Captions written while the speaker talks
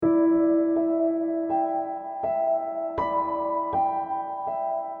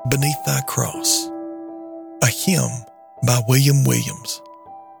Beneath Thy Cross, a hymn by William Williams,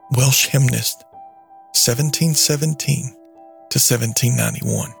 Welsh hymnist, 1717 to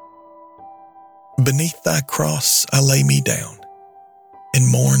 1791. Beneath Thy cross I lay me down,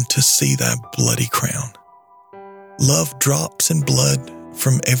 and mourn to see Thy bloody crown. Love drops in blood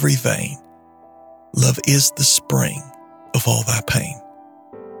from every vein. Love is the spring of all Thy pain.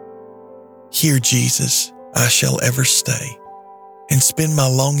 Here, Jesus, I shall ever stay, and spend my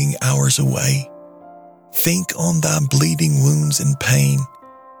longing hours away. Think on Thy bleeding wounds and pain,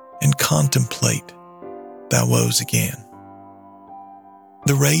 and contemplate Thy woes again.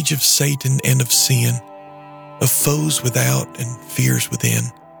 The rage of Satan and of sin, of foes without and fears within,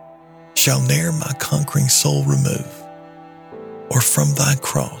 shall ne'er my conquering soul remove, or from Thy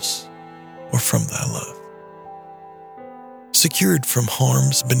cross, or from Thy love. Secured from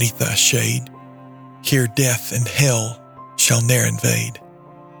harms beneath Thy shade, here death and hell shall ne'er invade,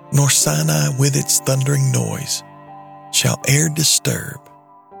 nor Sinai with its thundering noise shall e'er disturb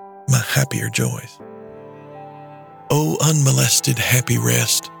my happier joys. O unmolested happy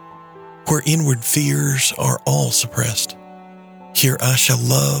rest, where inward fears are all suppressed, here I shall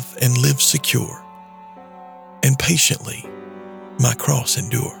love and live secure, and patiently my cross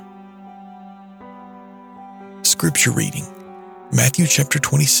endure. Scripture reading, Matthew chapter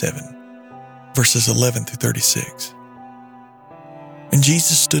 27, verses 11 through 36. And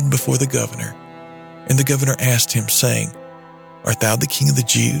Jesus stood before the governor, and the governor asked him, saying, Art thou the king of the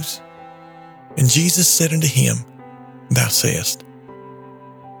Jews? And Jesus said unto him, Thou sayest.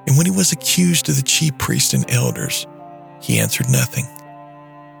 And when he was accused of the chief priests and elders, he answered nothing.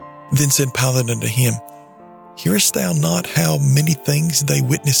 Then said Pilate unto him, Hearest thou not how many things they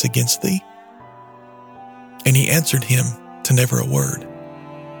witness against thee? And he answered him to never a word,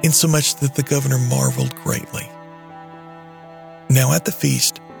 insomuch that the governor marveled greatly. Now at the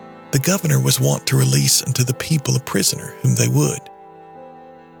feast, the governor was wont to release unto the people a prisoner whom they would.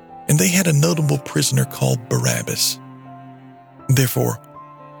 And they had a notable prisoner called Barabbas. Therefore,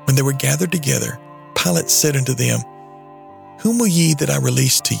 when they were gathered together, Pilate said unto them, Whom will ye that I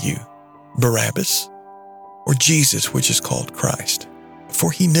release to you, Barabbas, or Jesus, which is called Christ?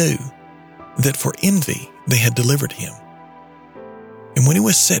 For he knew that for envy they had delivered him. And when he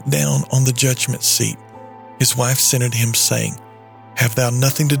was set down on the judgment seat, his wife sent unto him, saying, Have thou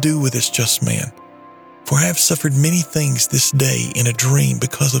nothing to do with this just man? For I have suffered many things this day in a dream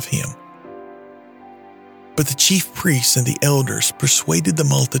because of him. But the chief priests and the elders persuaded the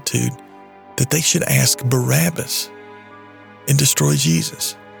multitude that they should ask Barabbas and destroy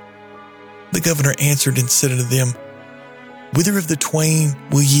Jesus. The governor answered and said unto them, Whither of the twain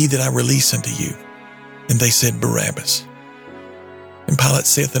will ye that I release unto you? And they said, Barabbas. And Pilate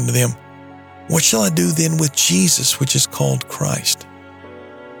saith unto them, What shall I do then with Jesus, which is called Christ?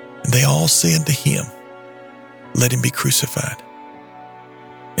 And they all said to him, Let him be crucified.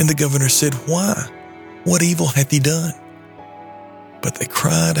 And the governor said, Why? What evil hath he done? But they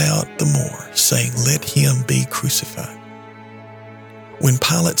cried out the more, saying, Let him be crucified. When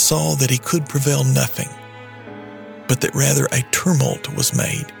Pilate saw that he could prevail nothing, but that rather a tumult was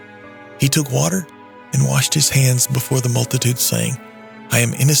made, he took water and washed his hands before the multitude, saying, I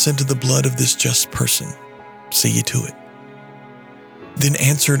am innocent of the blood of this just person. See ye to it. Then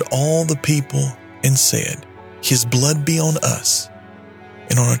answered all the people and said, His blood be on us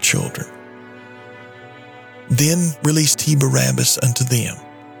and on our children. Then released he Barabbas unto them.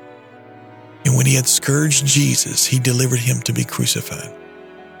 And when he had scourged Jesus, he delivered him to be crucified.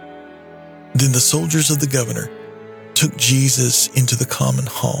 Then the soldiers of the governor took Jesus into the common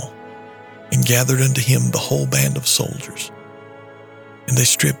hall, and gathered unto him the whole band of soldiers. And they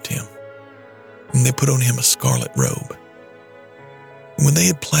stripped him, and they put on him a scarlet robe. And when they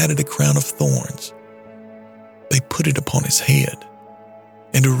had platted a crown of thorns, they put it upon his head,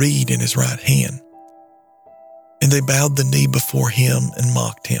 and a reed in his right hand. And they bowed the knee before him and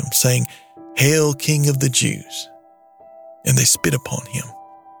mocked him, saying, Hail, King of the Jews! And they spit upon him,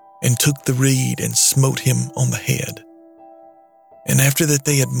 and took the reed and smote him on the head. And after that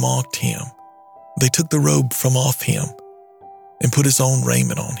they had mocked him, they took the robe from off him, and put his own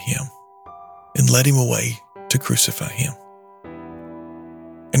raiment on him, and led him away to crucify him.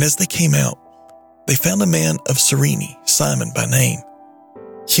 And as they came out, they found a man of Cyrene, Simon by name.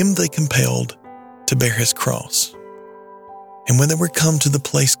 Him they compelled to bear his cross. And when they were come to the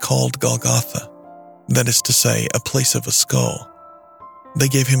place called Golgotha, that is to say, a place of a skull, they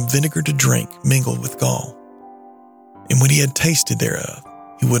gave him vinegar to drink mingled with gall. And when he had tasted thereof,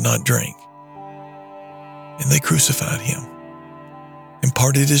 he would not drink. And they crucified him, and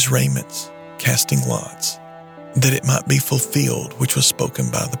parted his raiments, casting lots, that it might be fulfilled which was spoken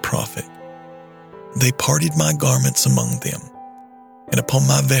by the prophet. They parted my garments among them, and upon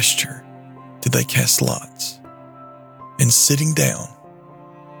my vesture did they cast lots. And sitting down,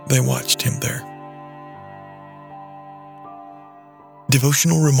 they watched him there.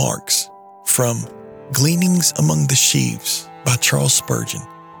 Devotional remarks from Gleanings Among the Sheaves by Charles Spurgeon,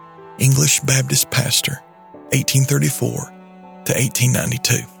 English Baptist pastor, 1834 to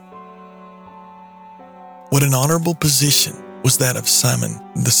 1892. What an honorable position was that of Simon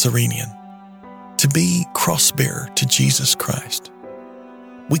the Cyrenian, to be cross-bearer to Jesus Christ.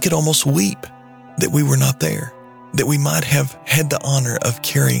 We could almost weep that we were not there, that we might have had the honor of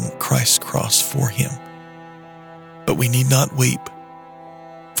carrying Christ's cross for him. But we need not weep,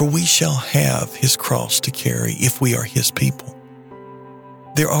 for we shall have his cross to carry if we are his people.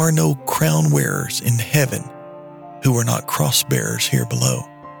 There are no crown wearers in heaven who are not cross-bearers here below.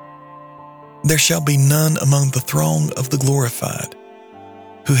 There shall be none among the throng of the glorified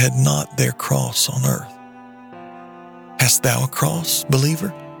who had not their cross on earth. Hast thou a cross,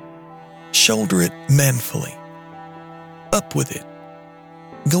 believer? Shoulder it manfully. Up with it.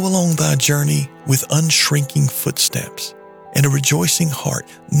 Go along thy journey with unshrinking footsteps and a rejoicing heart,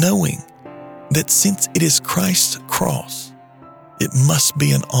 knowing that since it is Christ's cross, it must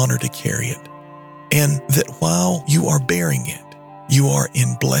be an honor to carry it, and that while you are bearing it, you are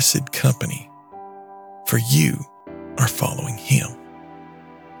in blessed company, for you are following him.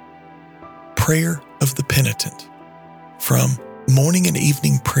 Prayer of the Penitent from Morning and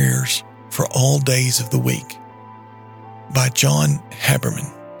Evening Prayers for All Days of the Week by John Haberman,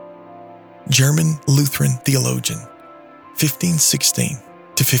 German Lutheran theologian, 1516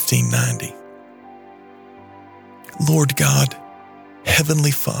 to 1590. Lord God,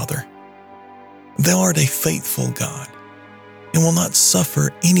 Heavenly Father, thou art a faithful God, and will not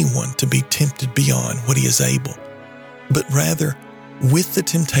suffer anyone to be tempted beyond what he is able, but rather with the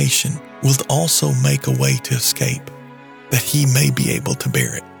temptation wilt also make a way to escape, that he may be able to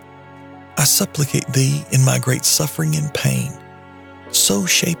bear it. I supplicate thee in my great suffering and pain, so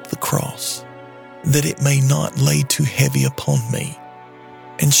shape the cross, that it may not lay too heavy upon me,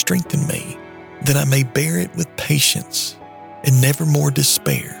 and strengthen me, that I may bear it with patience, and never more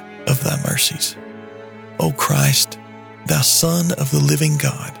despair of thy mercies. O Christ, thou Son of the living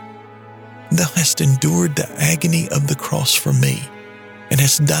God, thou hast endured the agony of the cross for me, and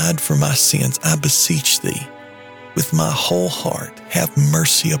hast died for my sins. I beseech thee, with my whole heart, have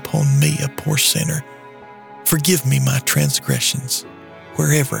mercy upon me, a poor sinner. Forgive me my transgressions,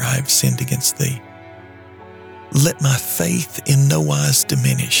 wherever I have sinned against thee. Let my faith in no wise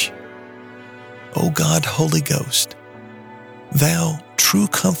diminish. O God, Holy Ghost, thou true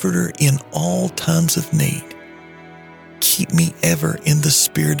comforter in all times of need, keep me ever in the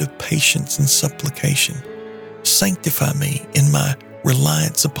spirit of patience and supplication. Sanctify me in my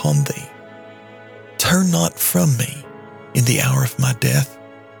reliance upon thee. Turn not from me in the hour of my death,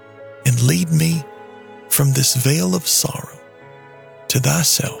 and lead me from this vale of sorrow to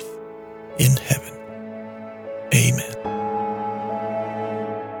thyself in heaven. Amen.